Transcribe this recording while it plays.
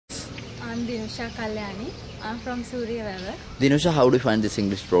I'm Dinusha-s. I'm from Surya. Dinusha, how do you find this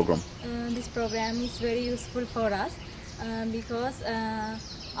English program? This program is very useful for us because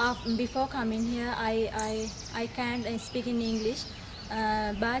before coming here, I can't speak in English,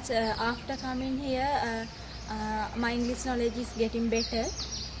 but after coming here, my English knowledge is getting better,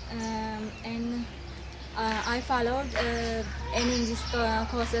 and I followed any English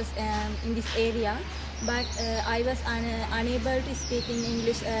courses in this area, but I was unable to speak in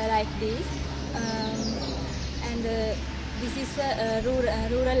English like this. And this is a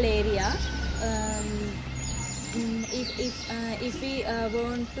rural area. If we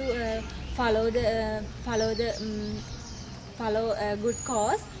want to follow a good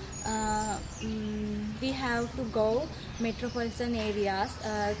course, we have to go metropolitan areas,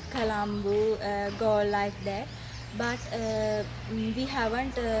 Colombo, go like that. But we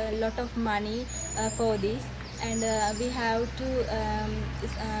haven't a lot of money for this, and we have to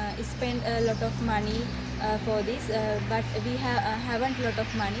spend a lot of money for this, but we haven't a lot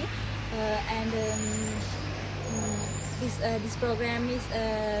of money, and this program is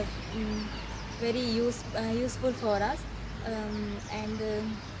very useful for us, and